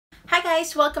Hi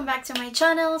guys, welcome back to my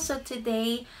channel. So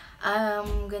today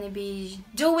I'm gonna be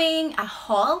doing a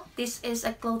haul. This is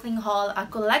a clothing haul, a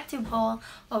collective haul,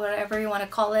 or whatever you want to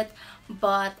call it.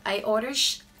 But I ordered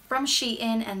from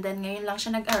SHEIN and then ngayon lang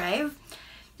siya nag-arrive.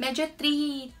 Medyo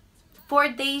 4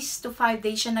 days to 5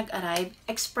 days siya nag-arrive.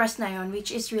 Express na yun, which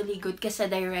is really good kasi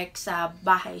direct sa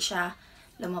bahay siya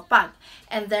lumapag.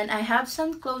 And then I have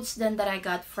some clothes then that I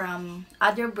got from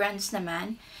other brands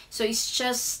naman. So it's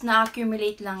just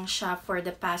na-accumulate lang siya for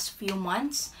the past few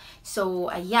months.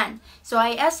 So ayan. So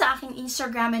I asked sa aking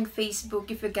Instagram and Facebook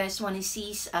if you guys want to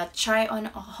see a try-on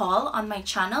haul on my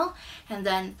channel. And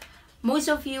then most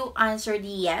of you answered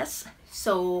yes.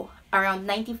 So around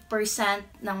 90%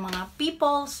 ng mga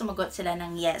people, sumagot sila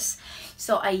ng yes.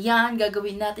 So, ayan,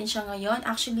 gagawin natin siya ngayon.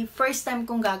 Actually, first time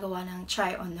kong gagawa ng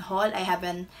try-on haul. I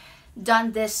haven't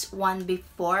done this one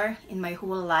before in my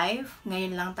whole life.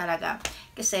 Ngayon lang talaga.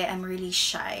 Kasi I'm really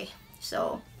shy.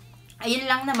 So, ayun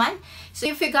lang naman.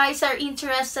 So, if you guys are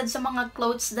interested sa mga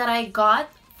clothes that I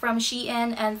got from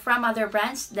SHEIN and from other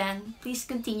brands, then please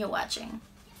continue watching.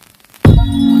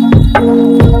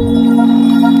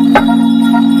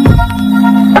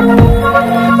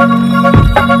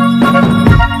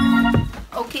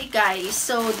 Okay guys,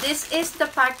 so this is the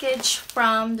package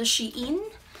from the SHEIN.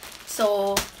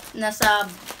 So nasa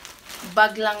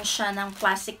bag lang siya ng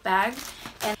plastic bag,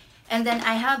 and then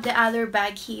I have the other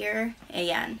bag here.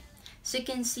 Ayan. So you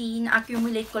can see,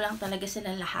 na-accumulate ko lang talaga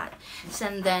sila lahat.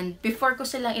 And then before ko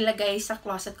silang ilagay sa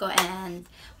closet ko and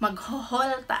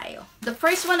mag-haul tayo. The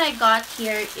first one I got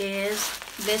here is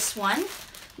this one,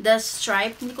 the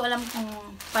stripe. Hindi ko alam kung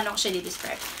paano ko siya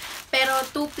di-describe. Pero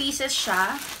 2 pieces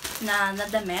siya na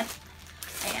damit.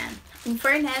 Ayan. In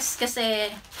fairness,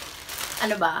 kasi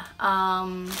ano ba,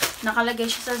 nakalagay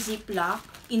siya sa ziplock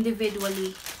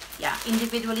individually. Yeah,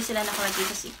 individually sila nakalagay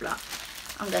sa ziplock.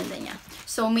 Ang ganda niya.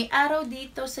 So, may araw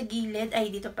dito sa gilid. Ay,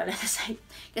 dito pala sa side.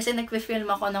 Kasi nagpe-film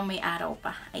ako ng may araw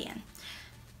pa. Ayan.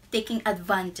 Taking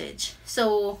advantage.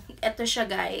 So, eto siya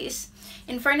guys.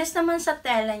 In fairness naman sa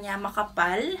tela niya,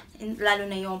 makapal. Lalo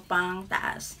na yung pang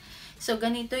taas. So,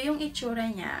 ganito yung itsura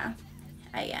niya.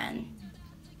 Ayan.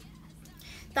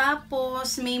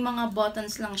 Tapos, may mga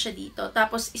buttons lang siya dito.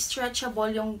 Tapos,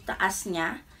 stretchable yung taas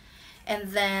niya.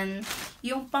 And then,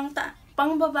 yung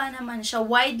pangbaba naman siya,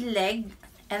 wide leg.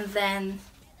 And then,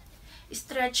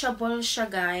 stretchable siya,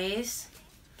 guys.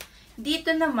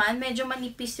 Dito naman, medyo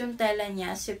manipis yung tela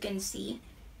niya, as you can see.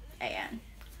 Ayan.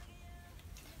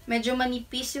 Medyo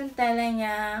manipis yung tela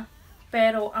niya.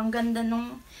 Pero, ang ganda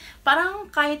nung,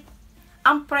 parang kahit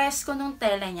ang press ko nung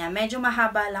tela niya, medyo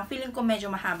mahaba lang. Feeling ko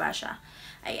medyo mahaba siya.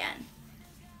 Ayan.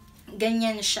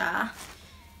 Ganyan siya.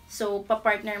 So,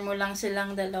 papartner mo lang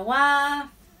silang dalawa.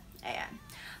 Ayan.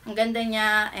 Ang ganda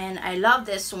niya. And I love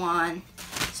this one.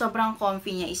 Sobrang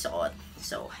comfy niya isuot.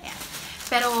 So, ayan.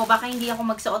 Pero, baka hindi ako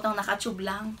magsuot ng nakatube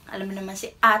lang. Alam mo naman si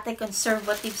ate,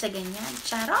 conservative sa ganyan.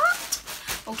 Charot!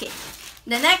 Okay.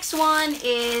 The next one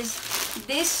is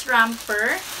this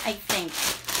romper, I think.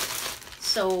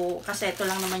 So, kasi ito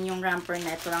lang naman yung romper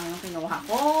na ito lang yung kinuha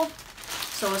ko.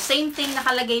 So, same thing,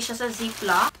 nakalagay siya sa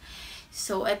ziplock.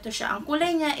 So, ito siya. Ang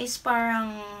kulay niya is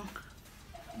parang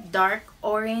dark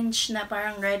orange na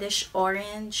parang reddish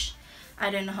orange.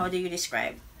 I don't know how do you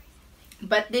describe.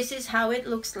 But this is how it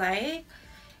looks like.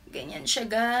 Ganyan siya,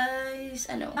 guys.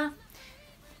 Ano?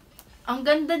 Ang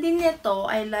ganda din nito.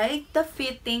 I like the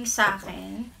fitting sa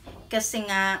akin. Kasi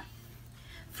nga,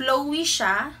 flowy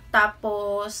siya.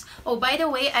 Tapos, oh, by the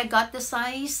way, I got the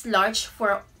size large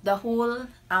for the whole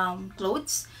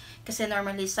clothes. Kasi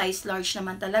normally size large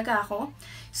naman talaga ako.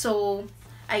 So,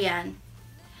 ayan.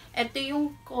 Ito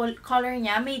yung color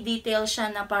niya. May detail siya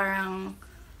na parang,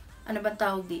 ano ba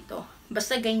tawag dito?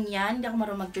 Basta ganyan. Hindi ako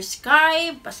marunong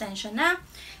mag-describe. Pasensya na.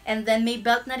 And then, may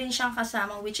belt na rin siyang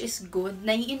kasama, which is good.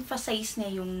 Nai-emphasize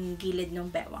niya yung gilid ng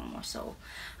bewang mo. So,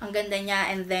 ang ganda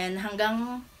niya. And then,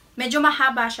 hanggang medyo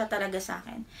mahaba siya talaga sa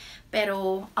akin.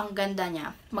 Pero, ang ganda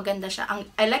niya. Maganda siya.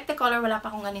 I like the color. Wala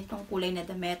pa akong ganitong kulay na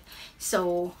damit.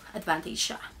 So,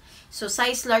 advantage siya. So,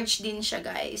 size large din siya,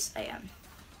 guys. Ayan.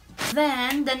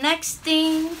 Then, the next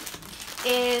thing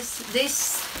is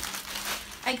this.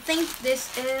 I think this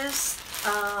is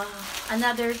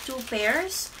another 2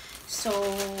 pairs. So,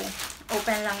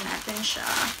 open lang natin siya.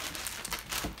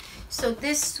 So,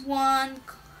 this one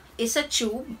is a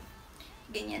tube.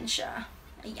 Ganyan siya.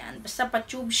 Ayan, basta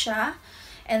pa-tube siya.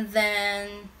 And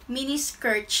then, mini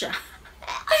skirt siya.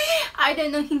 I don't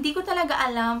know, hindi ko talaga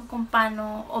alam kung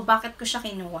paano o bakit ko siya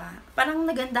kinuha. Parang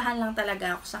nagandahan lang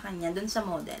talaga ako sa kanya dun sa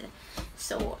model.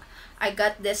 So, I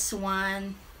got this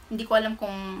one. Hindi ko alam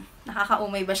kung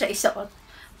nakakaumay ba siya isuot.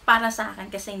 para sa akin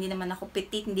kasi hindi naman ako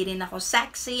petite, hindi rin ako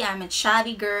sexy. I'm a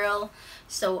chatty girl.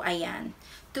 So, ayan.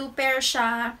 2 pair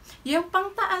siya. Yung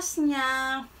pangtaas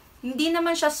niya, hindi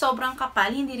naman siya sobrang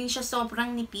kapal, hindi rin siya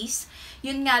sobrang nipis.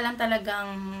 Yun nga lang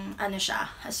talagang, ano siya,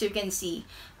 as you can see,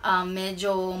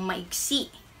 medyo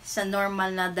maigsi sa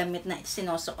normal na damit na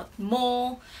sinusuot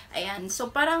mo. Ayan.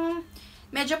 So, parang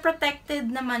medyo protected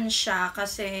naman siya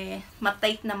kasi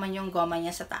matight naman yung goma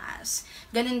niya sa taas.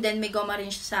 Ganun din, may goma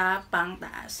rin siya sa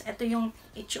pangtaas. Ito yung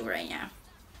itsura niya.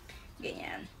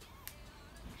 Ganyan.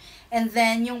 And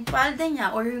then, yung palda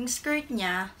niya or yung skirt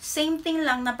niya, same thing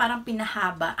lang na parang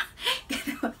pinahaba.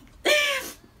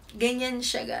 Ganyan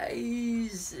siya,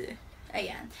 guys.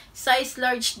 Ayan. Size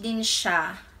large din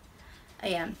siya.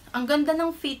 Ayan. Ang ganda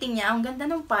ng fitting niya. Ang ganda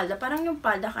ng palda. Parang yung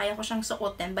palda, kaya ko siyang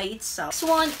suotin by itself. This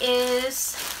one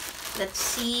is, let's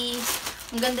see.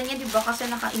 Ang ganda niya, diba? Kasi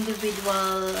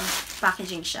naka-individual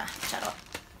packaging siya. Charot.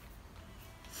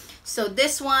 So,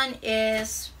 this one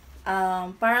is,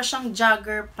 para siyang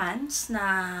jogger pants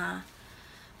na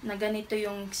ganito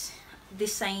yung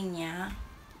design niya.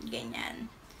 Ganyan.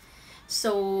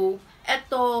 So,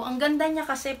 eto, ang ganda niya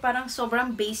kasi parang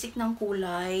sobrang basic ng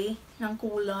kulay.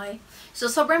 So,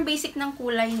 sobrang basic ng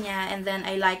kulay niya and then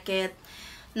I like it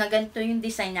na ganito yung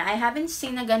design niya. I haven't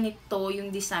seen na ganito yung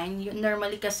design.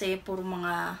 Normally kasi puro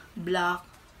mga black,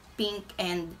 pink,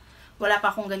 and wala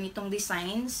pa akong ganitong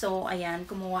design. So, ayan,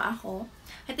 kumuha ako.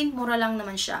 I think mura lang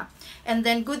naman siya. And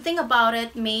then, good thing about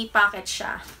it, may pocket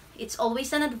siya. It's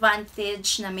always an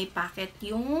advantage na may pocket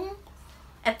yung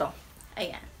eto.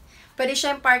 Ayan. Pwede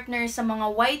siya yung partner sa mga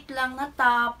white lang na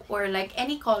top or like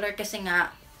any color kasi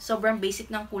nga sobrang basic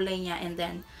ng kulay niya. And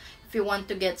then, if you want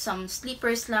to get some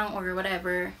sleepers lang or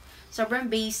whatever, sobrang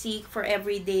basic for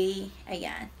everyday.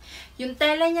 Ayan. Yung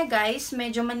tela niya, guys,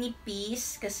 medyo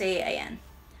manipis kasi, ayan.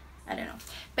 I don't know.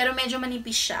 Pero medyo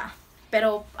manipis siya.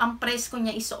 Pero ang price ko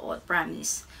niya isuot,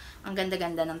 promise. Ang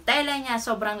ganda-ganda ng tela niya.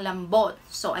 Sobrang lambot.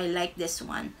 So, I like this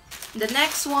one. The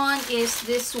next one is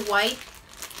this white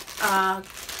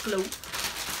cloak,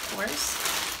 of course.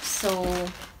 So,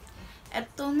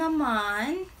 eto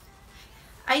naman,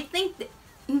 I think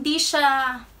hindi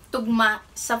siya tugma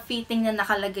sa fitting na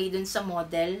nakalagay dun sa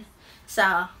model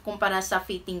kumpara sa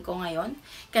fitting ko ngayon.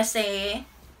 Kasi,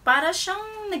 para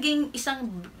siyang naging isang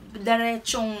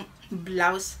diretsong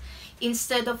blouse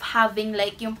instead of having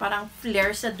like yung parang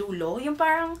flare sa dulo. Yung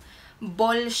parang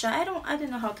ball siya. I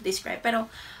don't know how to describe. Pero,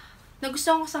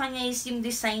 nagustuhan ko sa kanya is yung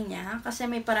design niya kasi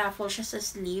may paraffle siya sa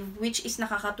sleeve which is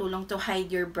nakakatulong to hide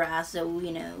your bra. So,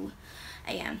 you know.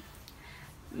 Ayan.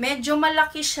 Medyo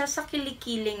malaki siya sa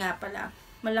kilikili nga pala.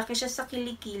 Malaki siya sa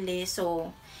kilikili.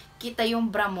 So, kita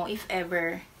yung bra mo if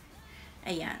ever.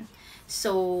 Ayan.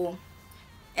 So,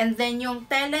 and then yung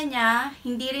tela niya,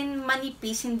 hindi rin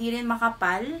manipis, hindi rin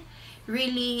makapal.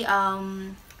 Really,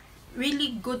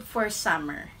 really good for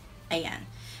summer. Ayan.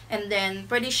 And then,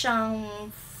 pwede siyang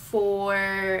for,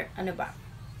 ano ba?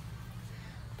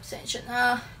 Pasensya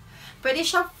na. Pwede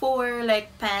siya for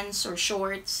like pants or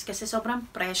shorts kasi sobrang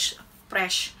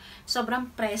fresh.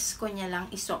 Sobrang presko niya lang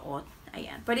isuot.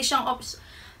 Ayan. Pwede siyang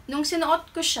nung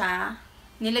sinuot ko siya,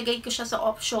 nilagay ko siya sa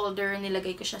off shoulder,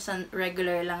 nilagay ko siya sa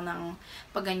regular lang ng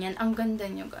paganyan. Ang ganda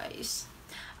niyo, guys.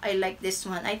 I like this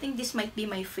one. I think this might be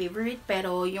my favorite,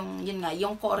 pero yun nga,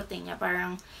 yung korte niya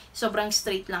parang sobrang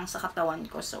straight lang sa katawan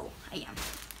ko. So, ayan.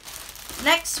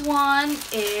 Next one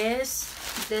is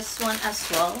this one as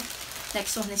well.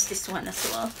 Next one is this one as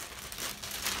well.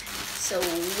 So,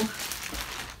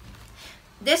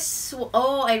 this,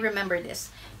 oh, I remember this.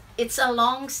 It's a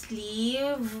long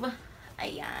sleeve.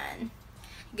 Ayan.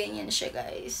 Ganyan siya,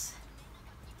 guys.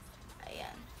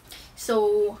 Ayan.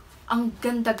 So, ang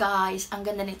ganda, guys. Ang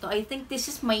ganda nito. I think this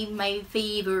is my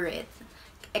favorite.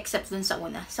 Except dun sa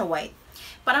una, sa white.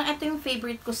 Parang ito yung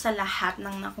favorite ko sa lahat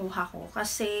ng nakuha ko.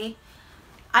 Kasi,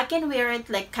 I can wear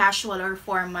it like casual or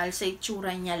formal sa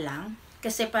itsura niya lang.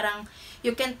 Kasi parang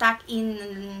you can tuck in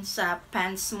sa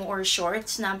pants mo or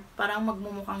shorts na parang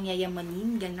magmumukhang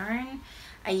yayamanin, ganun.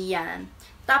 Ayan.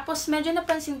 Tapos medyo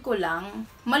napansin ko lang,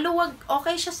 maluwag,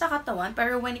 okay siya sa katawan,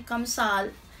 pero when it comes sa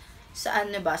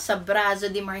ano ba, sa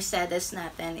brazo de Mercedes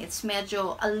natin, it's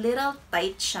medyo a little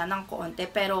tight siya ng konti,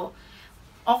 pero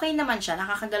okay naman siya,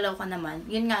 nakakagalaw ka naman.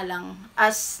 Yun nga lang,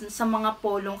 as sa mga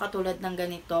polong katulad ng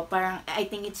ganito, parang I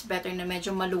think it's better na medyo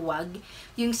maluwag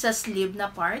yung sa sleeve na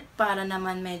part para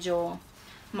naman medyo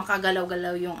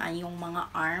makagalaw-galaw yung mga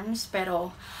arms.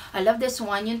 Pero I love this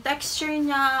one. Yung texture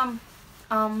niya,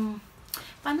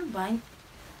 paano ba?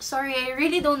 Sorry, I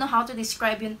really don't know how to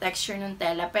describe yung texture ng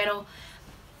tela, pero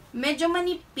medyo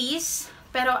manipis.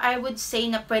 Pero I would say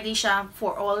na pwede siya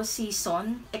for all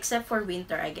season, except for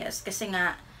winter, I guess. Kasi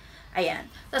nga,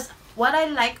 Ayan. Tapos, what I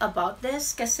like about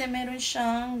this, kasi meron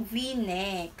siyang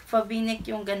V-neck. Pa-V-neck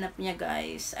yung ganap niya,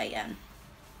 guys. Ayan.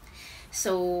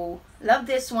 So, love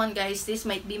this one, guys. This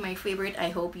might be my favorite.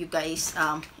 I hope you guys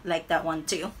like that one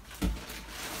too.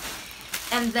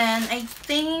 And then, I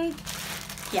think,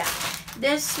 yeah,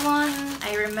 this one,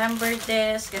 I remember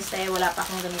this kasi wala pa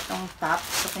akong ganitong top.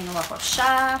 So, kinuha ko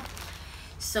siya.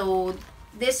 So,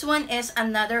 this one is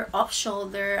another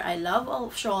off-shoulder. I love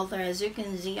off-shoulder. As you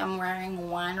can see, I'm wearing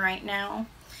one right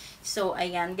now. So,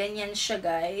 ayan. Ganyan siya,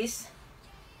 guys.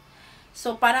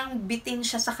 So, parang bitin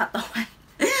siya sa katawan.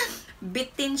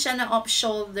 Bitin siya na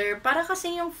off-shoulder. Para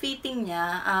kasi yung fitting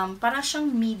niya, para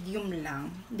siyang medium lang.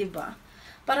 'Di ba?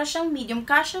 Para siyang medium.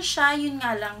 Kasya siya, yun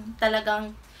nga lang.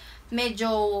 Talagang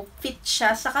medyo fit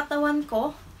siya sa katawan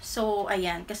ko. So,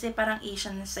 ayan. Kasi parang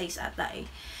Asian size ata eh.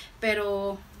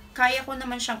 Pero, kaya ko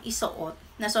naman siyang isuot.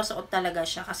 Nasusuot talaga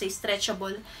siya. Kasi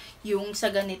stretchable yung sa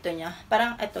ganito niya.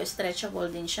 Parang ito, stretchable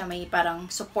din siya. May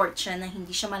parang support siya na hindi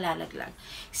siya malalaglag.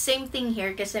 Same thing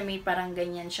here kasi may parang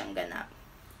ganyan siyang ganap.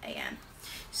 Ayan.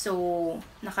 So,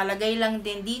 nakalagay lang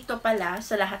din dito pala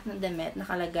sa lahat ng damit.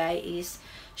 Nakalagay is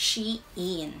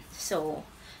SHEIN. So,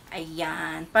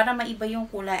 ayan. Para maiba yung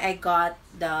kulay, I got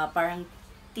the parang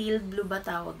teal blue ba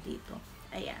tawag dito.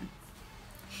 Ayan.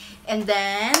 And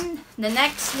then, the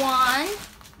next one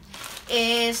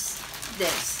is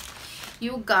this.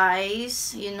 You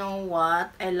guys, you know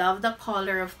what? I love the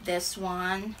color of this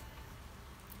one.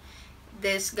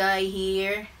 This guy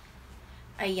here.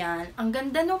 Ayan. Ang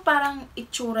ganda no parang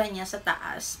itsura niya sa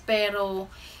taas. Pero,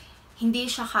 hindi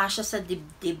siya kasya sa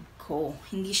dibdib ko.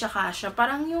 Hindi siya kasya.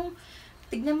 Parang yung,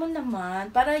 tignan mo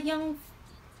naman, para yung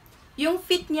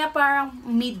fit niya parang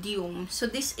medium. So,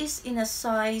 this is in a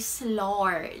size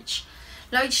large.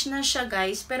 Large na siya,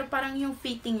 guys. Pero parang yung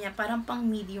fitting niya, parang pang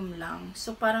medium lang.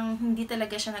 So, parang hindi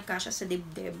talaga siya nagkasya sa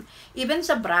dibdib. Even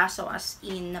sa braso, as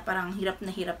in, na parang hirap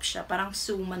na hirap siya. Parang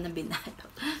suman na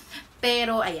binalot.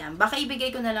 Pero, ayan. Baka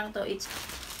ibigay ko na lang to.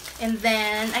 And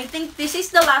then, I think this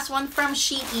is the last one from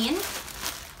SHEIN.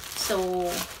 So,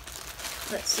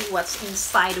 let's see what's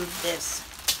inside of this.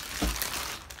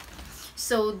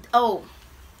 So, oh.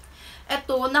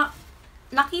 Eto,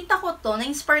 nakita ko to.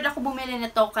 Na-inspired ako bumili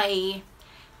nito kay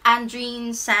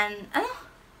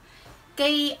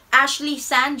Kay Ashley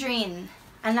Sandrine.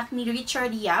 Anak ni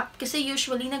Richard Yap. Kasi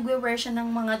usually, nagwe-wear siya ng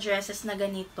mga dresses na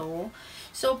ganito.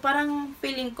 So, parang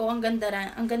feeling ko, ang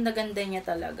ganda-ganda niya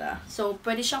talaga. So,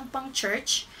 pwede siyang pang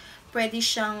church. Pwede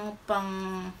siyang pang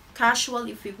casual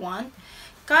if you want.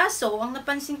 Kaso, ang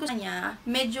napansin ko sa niya,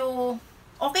 medyo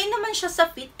okay naman siya sa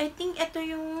fit. I think ito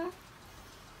yung...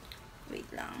 Wait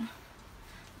lang.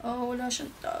 Oh, wala siyang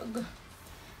tag.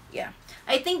 Yeah.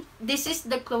 I think this is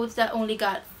the clothes that only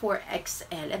got for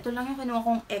XL. Ito lang yung kinuha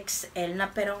kong XL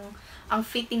na pero ang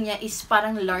fitting niya is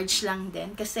parang large lang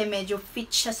din kasi medyo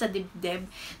fit siya sa dibdib.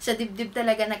 Sa dibdib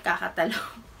talaga nagkakatalo.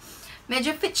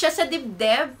 Medyo fit siya sa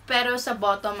dibdib pero sa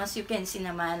bottom, as you can see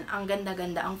naman, ang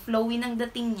ganda-ganda. Ang flowy ng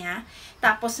dating niya.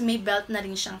 Tapos may belt na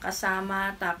rin siyang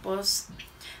kasama. Tapos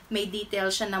may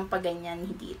detail siya ng paganyan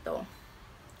dito.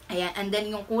 Ayan. And then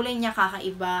yung kulay niya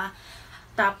kakaiba.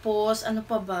 Tapos, ano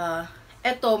pa ba?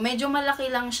 Eto, medyo malaki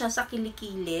lang siya sa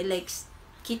kilikili. Like,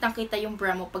 kitang-kita yung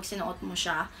bra mo pag sinuot mo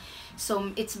siya.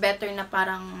 So, it's better na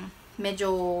parang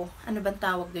medyo, ano bang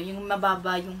tawag doon? Yung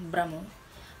mababa yung bra mo.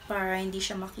 Para hindi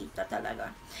siya makita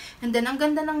talaga. And then, ang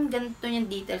ganda ng ganito yung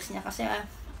details niya. Kasi,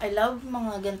 I love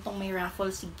mga ganitong may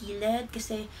ruffle sa gilid.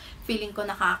 Kasi, feeling ko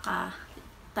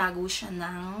nakakatago siya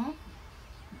ng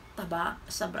taba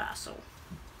sa braso.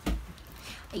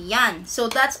 Ayan.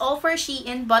 So, that's all for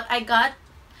SHEIN. But I got,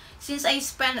 since I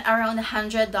spent around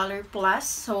 $100 plus,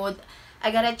 so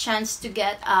I got a chance to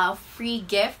get a free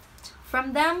gift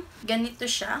from them. Ganito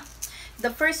siya.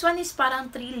 The first one is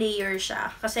parang 3-layer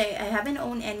siya. Kasi I haven't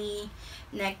owned any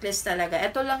necklace talaga.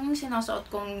 Ito lang yung sinusuot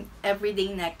kong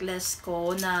everyday necklace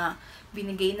ko na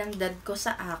binigay ng dad ko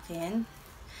sa akin.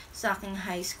 Sa aking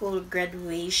high school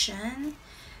graduation.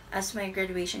 As my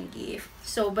graduation gift.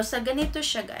 So, basta ganito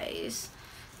siya, guys.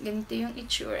 Ganito yung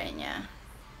itsura niya.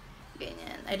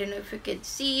 Ganyan. I don't know if you could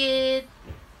see it.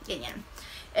 Ganyan.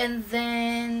 And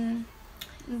then,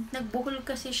 nagbuhol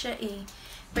kasi siya eh.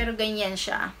 Pero ganyan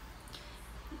siya.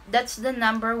 That's the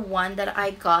number 1 that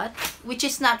I got. Which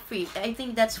is not free. I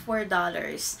think that's $4.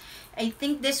 I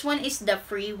think this one is the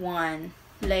free one.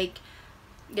 Like,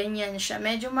 ganyan siya.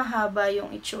 Medyo mahaba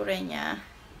yung itsura niya.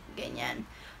 Ganyan.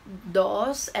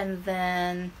 Dos. And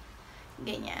then,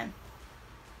 ganyan.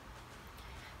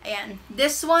 Ayan.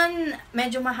 This one,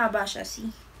 medyo mahaba siya.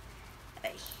 See?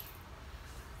 Ay.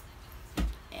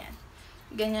 Ayan.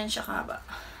 Ganyan siya kahaba.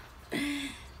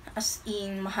 As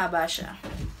in, mahaba siya.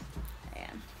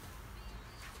 Ayan.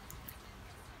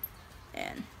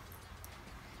 Ayan.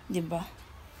 Diba?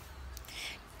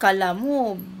 Kala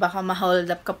mo, baka ma-hold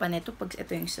up ka pa nito pag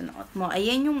ito yung sunuot mo.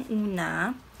 Ayan yung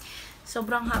una.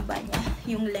 Sobrang haba niya.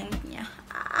 Yung length niya.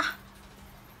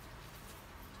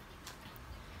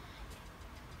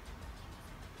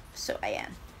 So,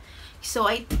 ayan. So,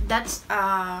 that's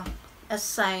a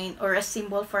sign or a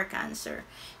symbol for Cancer.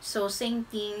 So, same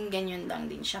thing, ganyan lang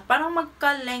din siya. Parang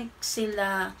magka-length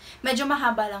sila. Medyo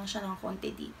mahaba lang siya ng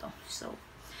konti dito. So,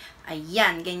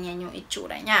 ayan, ganyan yung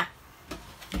itsura niya.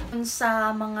 Sa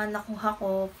mga nakuha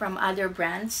ko from other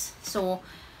brands, so,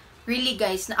 really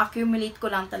guys, na-accumulate ko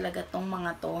lang talaga tong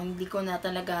mga to. Hindi ko na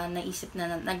talaga naisip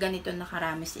na ganito na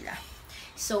karami sila.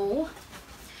 So,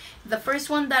 the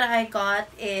first one that I got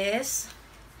is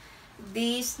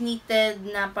this knitted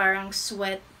na parang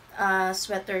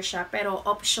sweater siya, pero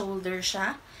off-shoulder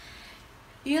siya.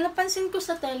 Yung napansin ko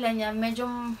sa tela niya, medyo,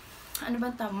 ano ba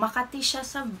ito, makati siya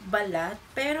sa balat,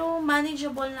 pero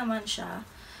manageable naman siya.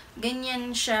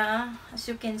 Ganyan siya, as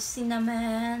you can see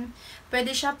naman.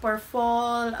 Pwede siya for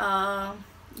fall,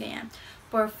 ganyan.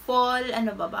 For fall,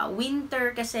 ano ba,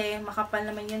 winter, kasi makapal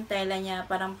naman yung tela niya,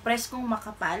 parang preskong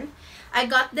makapal. I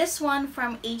got this one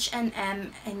from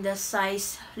H&M in the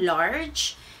size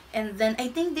large. And then, I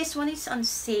think this one is on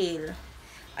sale.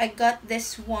 I got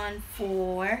this one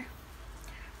for,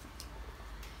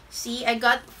 see, I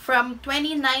got from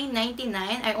 $29.99.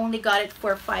 I only got it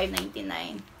for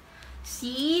 $5.99.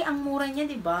 See, ang mura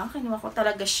niya, diba? Kinuha ko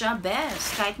talaga siya.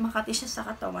 Best. Kahit makati siya sa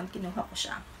katawan, kinuha ko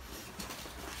siya.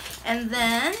 And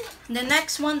then, the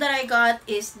next one that I got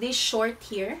is this short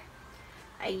here.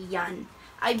 Ayan.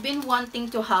 I've been wanting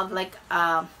to have like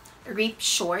a ripped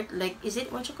short. Like, is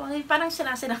it what you call it? Parang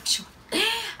sila-silang short.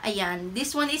 Ayan.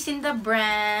 This one is in the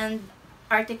brand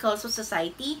Articles of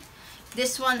Society.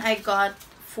 This one I got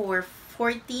for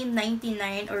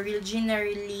 $14.99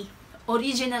 originally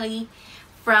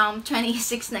from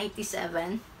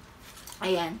 $26.97.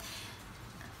 Ayan.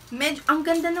 Medyo, ang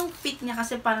ganda ng fit niya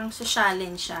kasi parang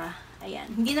sosyalin siya. Ayan.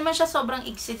 Hindi naman siya sobrang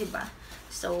iksi, diba?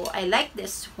 So, I like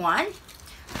this one.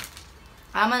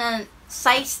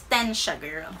 Size 10 siya,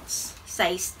 girls.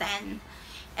 Size 10.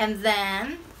 And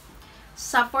then,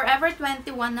 sa Forever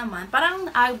 21 naman, parang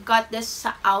I got this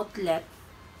sa outlet,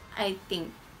 I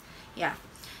think. Yeah.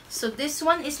 So, this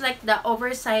one is like the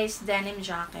oversized denim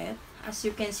jacket. As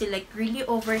you can see, like, really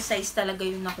oversized talaga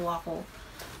yung nakuha ko.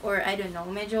 Or, I don't know,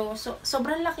 medyo,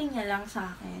 sobrang laki niya lang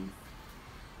sa akin.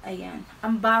 Ayan.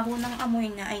 Ang baho ng amoy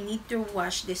na. I need to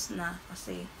wash this na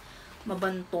kasi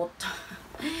mabantot.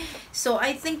 So,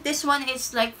 I think this one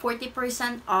is like 40%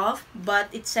 off. But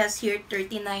it says here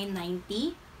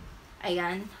 $39.90.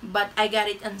 Ayan. But I got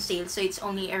it on sale. So, it's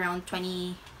only around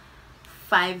 $25.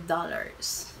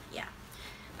 Yeah.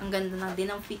 Ang ganda na din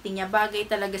ang fitting niya. Bagay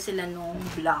talaga sila nung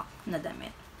black na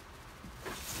damit.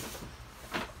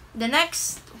 The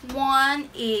next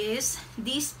one is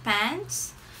these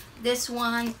pants. This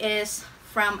one is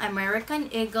from American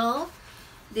Eagle.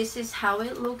 This is how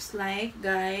it looks like,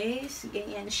 guys.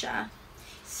 Ganyan siya.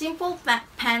 Simple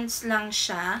pants lang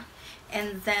siya.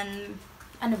 And then,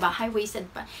 ano ba,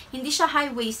 high-waisted pa. Hindi siya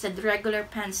high-waisted, regular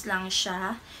pants lang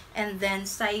siya. And then,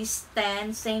 size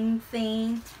 10, same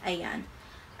thing. Ayan.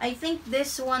 I think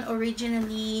this one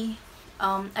originally,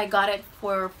 I got it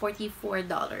for $44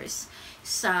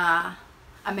 sa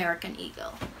American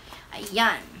Eagle.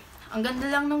 Ayan. Ang ganda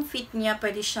lang ng fit niya.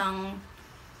 Pwede siyang,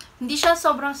 hindi siya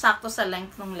sobrang sakto sa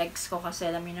length ng legs ko kasi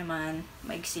alam niyo naman,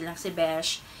 maigsi lang si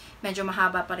Besh. Medyo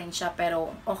mahaba pa rin siya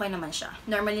pero okay naman siya.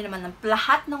 Normally naman,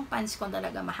 lahat ng pants ko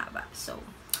talaga mahaba. So,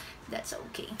 that's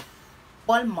okay.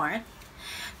 Walmart.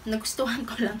 Nagustuhan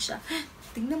ko lang siya.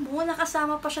 Tingnan mo,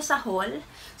 nakasama pa siya sa haul.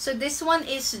 So, this one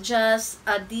is just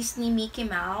a Disney Mickey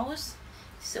Mouse.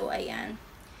 So, ayan.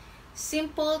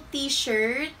 Simple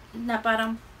t-shirt na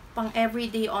parang pang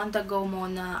everyday on the go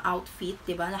mo na outfit.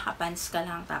 Diba? Nakapants ka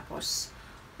lang. Tapos,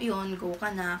 yun, go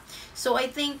ka na. So, I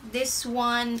think this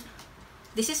one,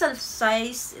 this is a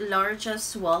size large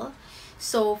as well.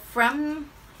 So, from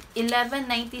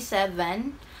 $11.97,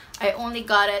 I only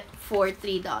got it for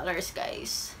 $3,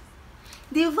 guys.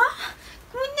 Diba?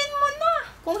 Kunin mo na.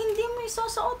 Kung hindi mo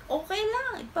isusuot, okay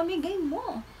lang. Ipamigay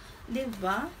mo.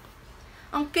 Diba?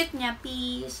 Ang cute niya,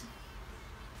 peace.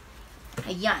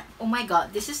 Ayan. Oh my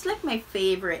God. This is like my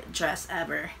favorite dress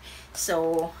ever.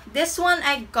 So, this one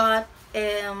I got,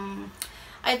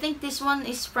 I think this one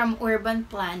is from Urban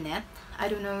Planet. I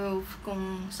don't know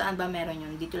kung saan ba meron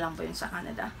yun. Dito lang po yun sa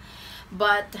Canada.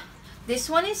 But,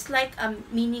 this one is like a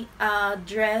mini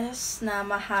dress na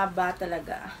mahaba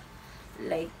talaga.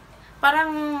 Like,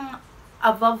 parang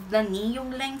above the knee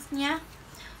yung length niya.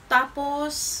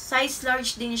 Tapos, size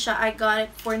large din siya. I got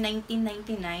it for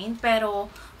 $19.99. Pero,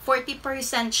 40%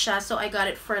 siya. So, I got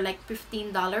it for like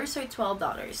 $15 or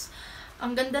 $12.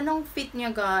 Ang ganda ng fit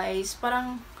niya, guys.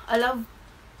 Parang, I love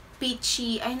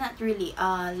peachy. Ay, not really.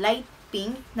 Light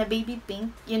pink. Na baby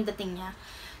pink. Yung dating niya.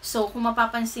 So, kung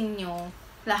mapapansin nyo,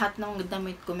 lahat ng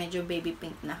damit ko medyo baby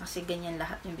pink na. Kasi ganyan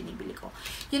lahat yung binibili ko.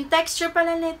 Yung texture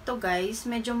pala nito, guys,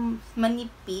 medyo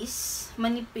manipis.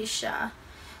 Manipis siya.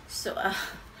 So,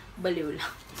 baliw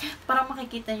lang. Parang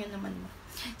makikita nyo naman mo.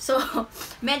 So,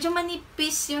 medyo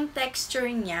manipis yung texture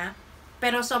niya.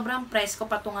 Pero sobrang presko,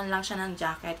 patungan lang siya ng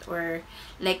jacket or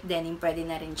like denim. Pwede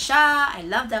na rin siya. I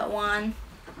love that one.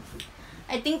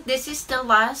 I think this is the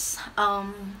last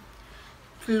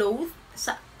cloth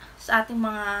sa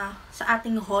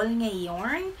ating haul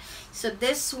ngayon. So,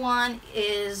 this one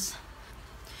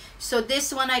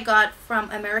I got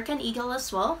from American Eagle as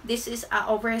well. This is a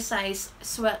oversized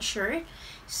sweatshirt.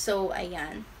 So,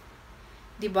 ayan.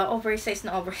 Diba? Oversized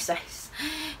na oversized.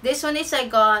 This one is I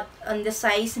got on the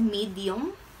size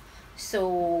medium.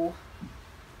 So,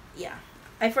 yeah.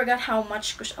 I forgot how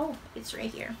much. Oh, it's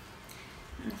right here.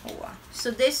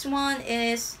 So, this one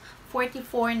is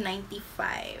 $44.95.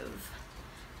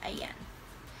 Ayan.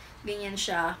 Ganyan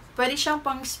siya. Pwede siyang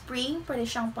pang spring. Pwede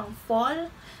siyang pang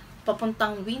fall.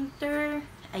 Papuntang winter.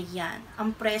 Ayan.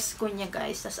 Ang presko niya,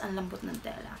 guys. Tas ang lambot ng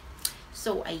tela.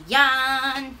 So,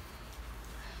 ayan.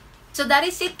 So, that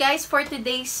is it, guys, for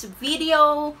today's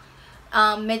video.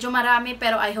 Medyo marami,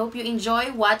 pero I hope you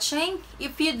enjoy watching.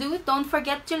 If you do, don't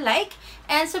forget to like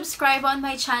and subscribe on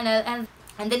my channel. And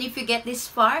then if you get this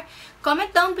far,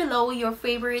 comment down below your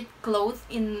favorite clothes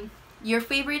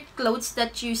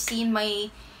that you see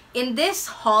in this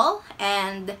haul.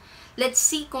 And let's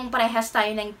see kung parehas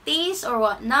tayo ng taste or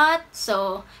whatnot.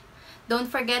 So,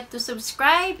 don't forget to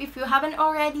subscribe if you haven't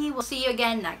already. We'll see you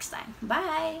again next time.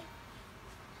 Bye!